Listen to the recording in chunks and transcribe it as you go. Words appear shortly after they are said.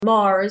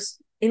Mars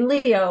in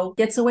Leo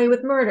gets away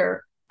with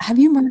murder. Have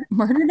you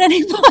murdered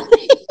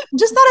anybody?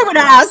 Just thought I would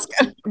ask.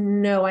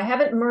 No, I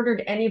haven't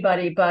murdered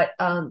anybody, but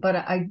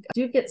I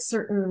do get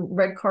certain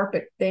red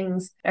carpet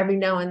things every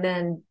now and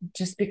then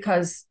just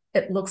because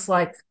it looks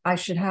like I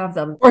should have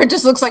them. Or it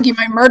just looks like you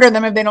might murder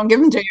them if they don't give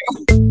them to you.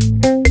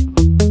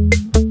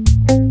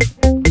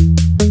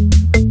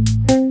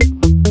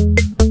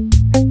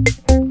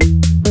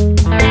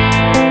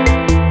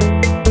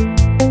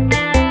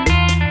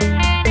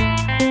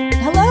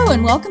 Hello,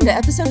 and welcome to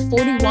episode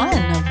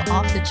 41 of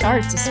Off the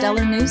Charts, a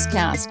stellar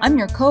newscast. I'm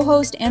your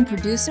co-host and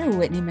producer,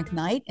 Whitney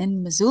McKnight,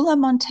 in Missoula,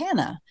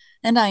 Montana.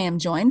 And I am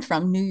joined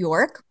from New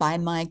York by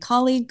my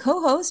colleague,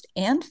 co-host,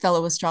 and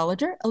fellow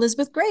astrologer,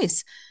 Elizabeth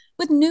Grace,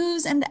 with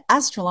news and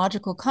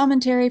astrological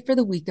commentary for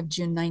the week of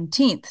June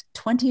 19th,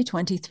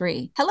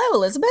 2023. Hello,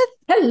 Elizabeth.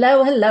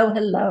 Hello, hello,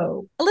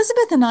 hello.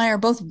 Elizabeth and I are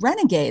both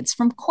renegades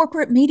from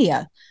corporate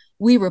media.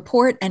 We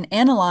report and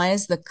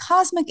analyze the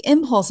cosmic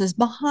impulses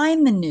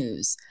behind the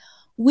news.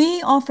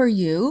 We offer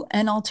you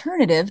an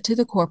alternative to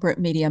the corporate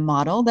media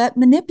model that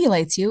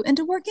manipulates you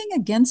into working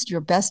against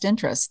your best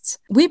interests.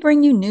 We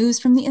bring you news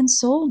from the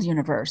ensouled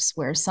universe,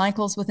 where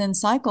cycles within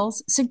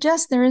cycles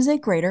suggest there is a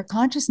greater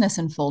consciousness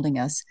enfolding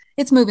us.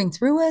 It's moving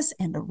through us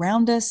and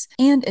around us,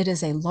 and it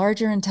is a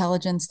larger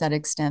intelligence that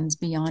extends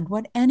beyond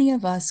what any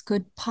of us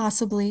could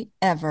possibly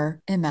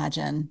ever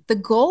imagine. The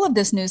goal of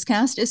this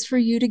newscast is for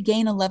you to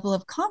gain a level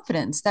of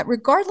confidence that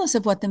regardless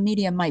of what the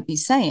media might be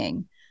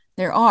saying,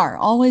 there are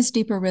always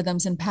deeper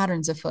rhythms and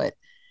patterns afoot,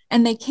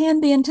 and they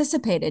can be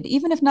anticipated,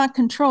 even if not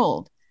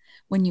controlled,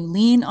 when you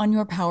lean on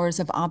your powers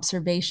of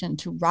observation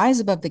to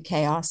rise above the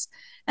chaos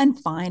and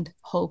find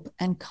hope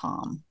and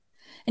calm.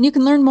 And you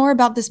can learn more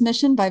about this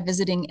mission by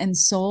visiting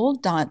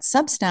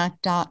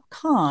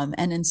ensouled.substack.com,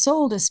 and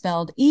ensouled is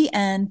spelled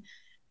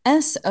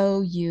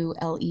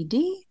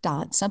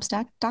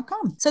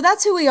ENSOULED.substack.com. So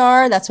that's who we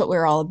are. That's what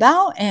we're all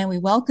about. And we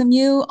welcome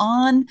you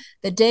on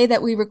the day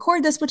that we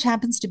record this, which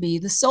happens to be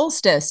the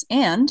solstice.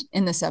 And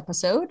in this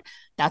episode,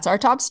 that's our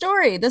top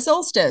story, the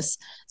solstice.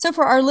 So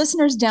for our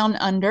listeners down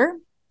under,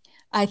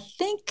 I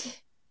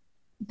think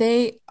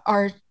they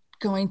are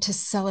going to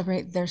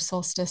celebrate their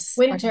solstice.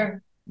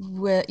 Winter.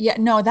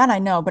 That I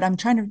know, but I'm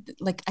trying to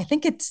I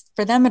think it's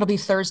for them, it'll be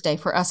Thursday.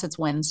 For us, it's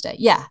Wednesday.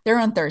 Yeah, they're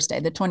on Thursday,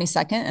 the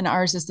 22nd, and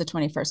ours is the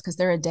 21st because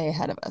they're a day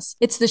ahead of us.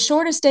 It's the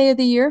shortest day of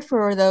the year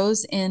for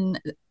those in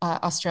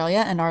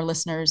Australia and our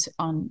listeners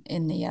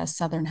in the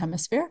Southern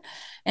Hemisphere.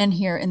 And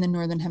here in the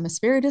Northern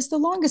Hemisphere, it is the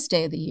longest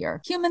day of the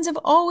year. Humans have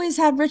always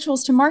had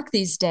rituals to mark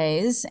these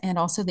days and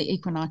also the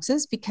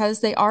equinoxes because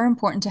they are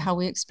important to how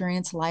we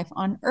experience life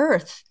on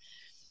Earth.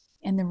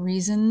 And the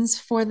reasons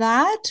for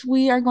that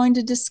we are going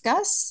to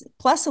discuss.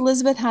 Plus,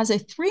 Elizabeth has a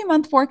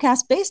 3-month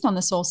forecast based on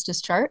the solstice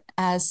chart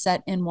as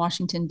set in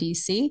Washington,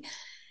 D.C.,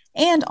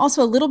 and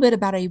also a little bit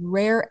about a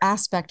rare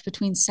aspect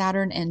between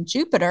Saturn and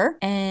Jupiter.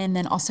 And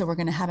then also we're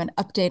going to have an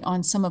update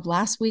on some of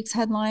last week's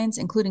headlines,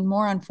 including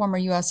more on former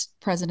U.S.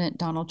 President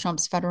Donald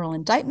Trump's federal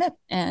indictment,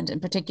 and in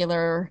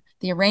particular,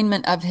 the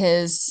arraignment of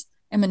his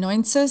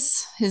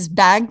amanuensis, his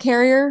bag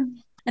carrier.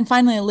 And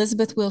finally,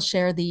 Elizabeth will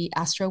share the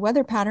astro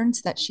weather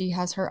patterns that she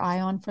has her eye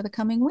on for the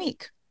coming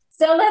week.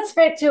 So let's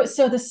get to it.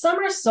 So the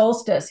summer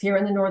solstice here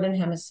in the Northern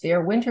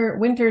Hemisphere,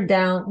 winter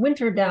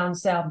down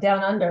south,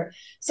 down under.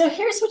 So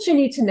here's what you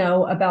need to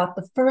know about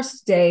the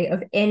first day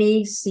of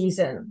any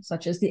season,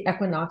 such as the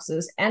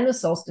equinoxes and the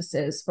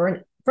solstices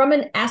from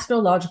an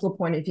astrological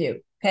point of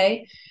view,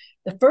 okay?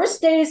 The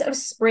first days of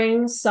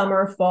spring,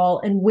 summer,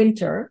 fall, and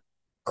winter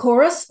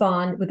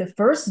correspond with the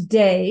first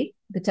day.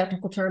 The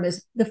technical term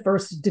is the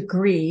first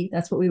degree.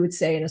 That's what we would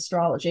say in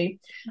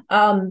astrology,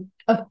 of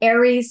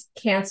Aries,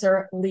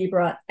 Cancer,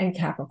 Libra, and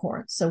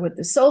Capricorn. So with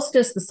the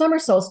solstice, the summer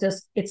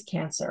solstice, it's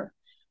Cancer.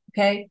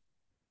 Okay.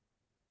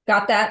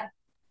 Got that?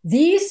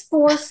 These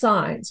 4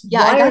 signs,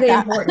 why are they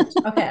important?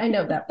 Okay, I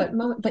know that,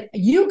 but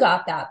you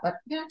got that. But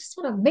I just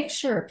want to make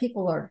sure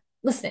people are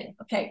listening.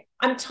 Okay,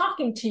 I'm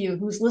talking to you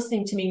who's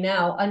listening to me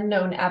now,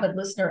 unknown avid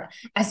listener,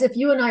 as if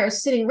you and I are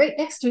sitting right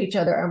next to each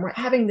other and we're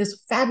having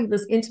this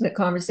fabulous intimate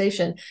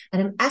conversation,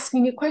 and I'm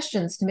asking you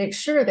questions to make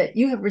sure that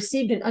you have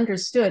received and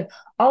understood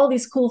all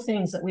these cool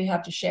things that we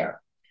have to share.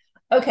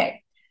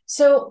 Okay,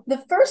 so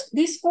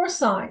these 4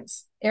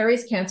 signs,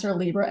 Aries, Cancer,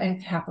 Libra,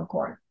 and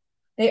Capricorn,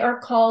 they are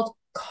called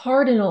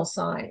cardinal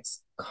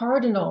signs.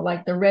 Cardinal,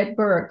 like the red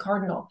bird,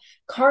 cardinal.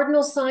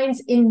 Cardinal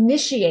signs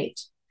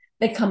initiate.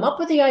 They come up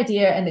with the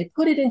idea and they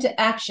put it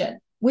into action,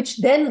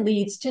 which then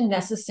leads to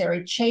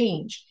necessary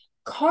change.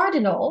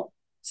 Cardinal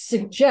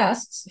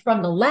suggests,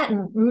 from the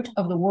Latin root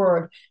of the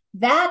word,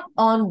 that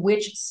on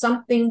which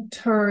something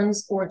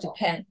turns or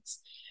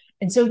depends.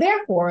 And so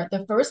therefore,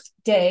 the first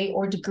day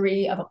or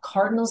degree of a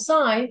cardinal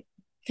sign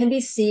can be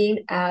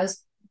seen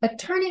as a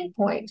turning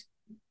point.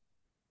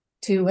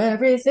 To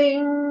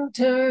everything,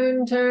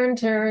 turn, turn,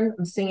 turn.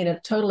 I'm singing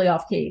it totally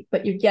off key,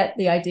 but you get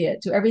the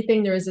idea. To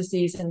everything, there is a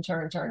season,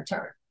 turn, turn,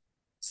 turn.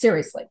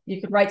 Seriously,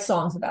 you could write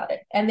songs about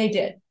it, and they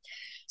did.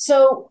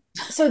 So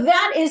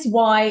that is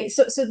why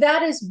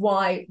that is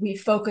why we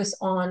focus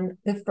on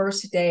the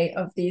first day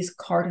of these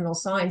cardinal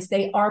signs.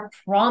 They are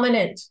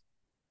prominent.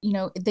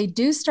 They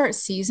do start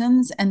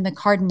seasons, and the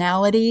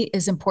cardinality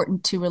is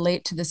important to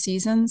relate to the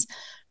seasons.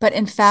 But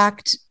in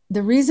fact,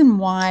 the reason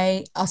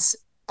why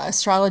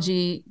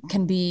astrology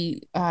can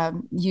be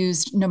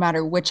used no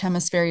matter which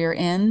hemisphere you're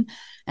in,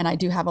 and I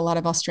do have a lot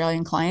of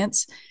Australian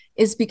clients,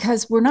 is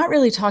because we're not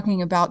really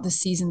talking about the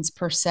seasons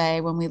per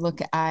se when we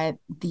look at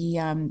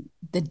the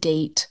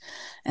date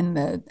and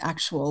the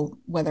actual,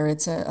 whether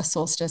it's a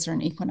solstice or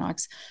an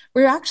equinox.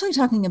 We're actually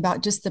talking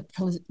about just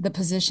the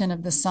position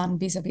of the sun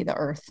vis-a-vis the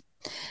earth.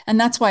 And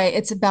that's why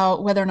it's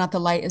about whether or not the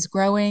light is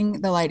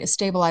growing, the light is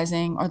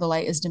stabilizing, or the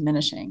light is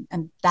diminishing.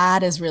 And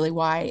that is really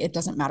why it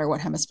doesn't matter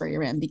what hemisphere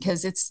you're in,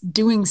 because it's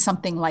doing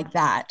something like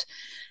that.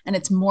 And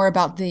it's more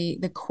about the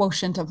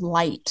quotient of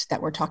light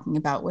that we're talking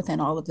about within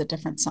all of the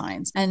different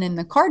signs. And in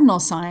the cardinal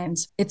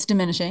signs, it's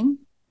diminishing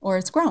or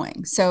it's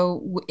growing.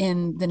 So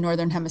in the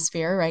northern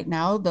hemisphere right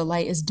now, the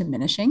light is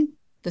diminishing.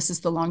 This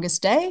is the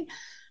longest day,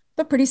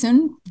 but pretty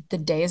soon the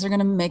days are going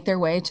to make their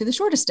way to the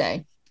shortest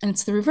day. And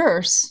it's the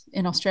reverse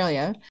in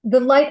Australia. The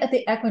light at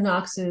the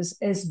equinoxes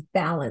is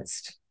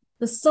balanced.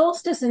 The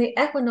solstice and the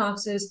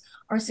equinoxes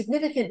are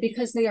significant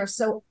because they are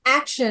so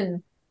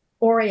action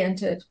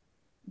oriented.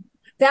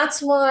 That's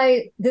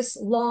why this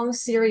long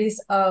series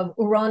of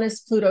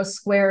Uranus-Pluto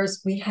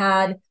squares we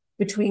had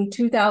between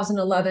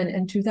 2011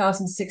 and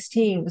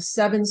 2016, the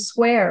 7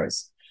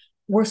 squares,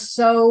 were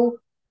so,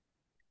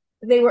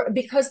 they were,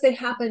 because they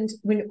happened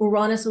when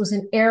Uranus was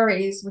in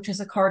Aries, which is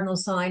a cardinal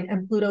sign,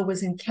 and Pluto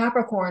was in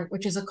Capricorn,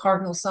 which is a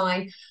cardinal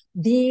sign.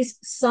 These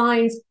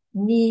signs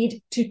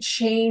need to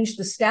change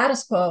the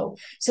status quo.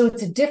 So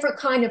it's a different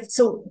kind of,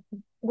 so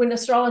when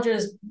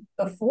astrologers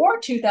before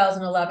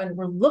 2011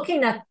 were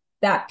looking at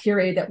that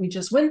period that we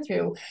just went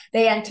through,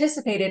 they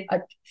anticipated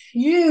a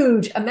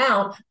huge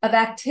amount of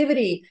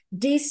activity,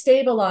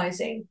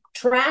 destabilizing,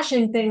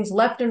 trashing things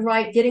left and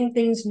right, getting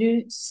things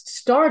new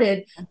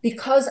started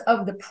because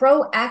of the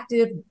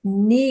proactive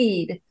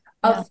need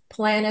of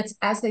planets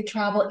as they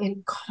travel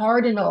in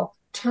cardinal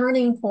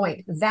turning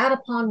point, that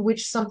upon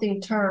which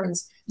something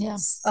turns,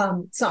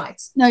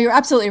 signs. No, you're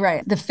absolutely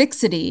right. The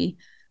fixity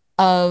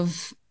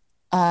of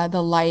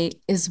the light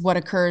is what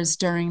occurs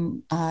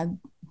during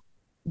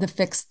the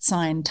fixed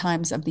sign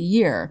times of the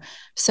year.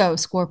 So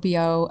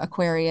Scorpio,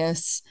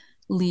 Aquarius,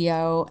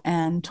 Leo,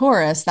 and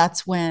Taurus,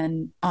 that's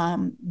when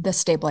the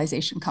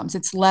stabilization comes.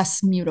 It's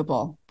less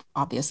mutable.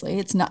 Obviously,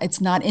 it's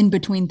not in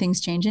between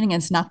things changing,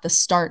 and it's not the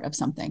start of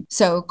something.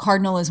 So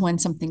cardinal is when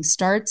something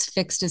starts,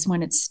 fixed is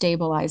when it's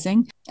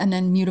stabilizing, and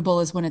then mutable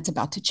is when it's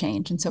about to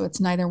change. And so it's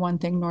neither one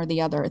thing nor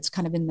the other. It's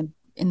kind of in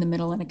the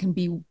middle, and it can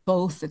be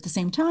both at the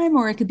same time,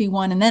 or it could be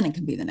one and then it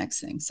can be the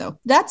next thing. So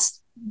that's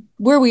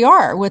where we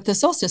are with the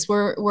solstice.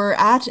 We're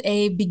at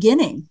a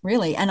beginning,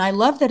 really. And I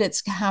love that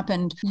it's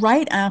happened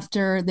right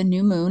after the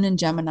new moon in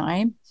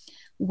Gemini,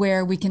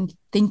 where we can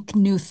think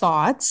new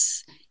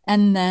thoughts.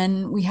 And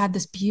then we had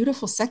this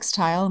beautiful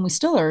sextile, and we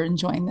still are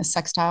enjoying this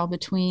sextile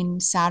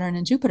between Saturn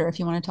and Jupiter. If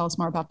you want to tell us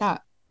more about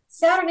that.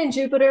 Saturn and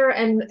Jupiter,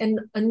 and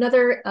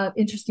another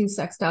interesting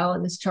sextile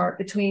in this chart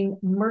between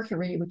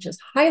Mercury, which is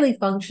high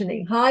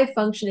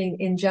functioning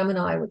in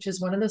Gemini, which is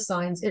one of the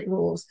signs it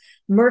rules.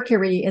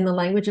 Mercury, in the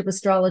language of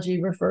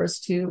astrology, refers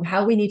to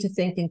how we need to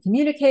think and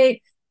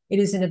communicate. It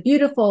is in a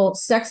beautiful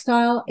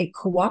sextile, a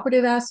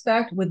cooperative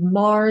aspect with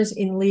Mars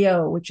in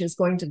Leo, which is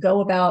going to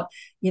go about,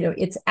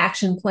 its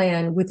action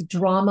plan with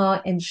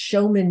drama and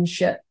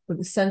showmanship,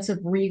 with a sense of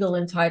regal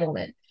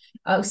entitlement.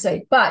 I would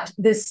say, but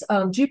this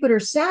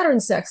Jupiter-Saturn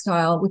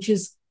sextile, which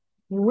is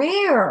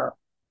rare,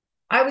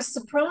 I was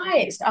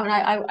surprised. I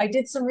mean, I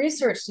did some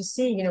research to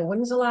see, when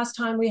was the last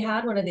time we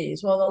had one of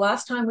these? Well, the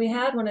last time we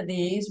had one of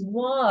these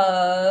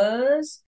was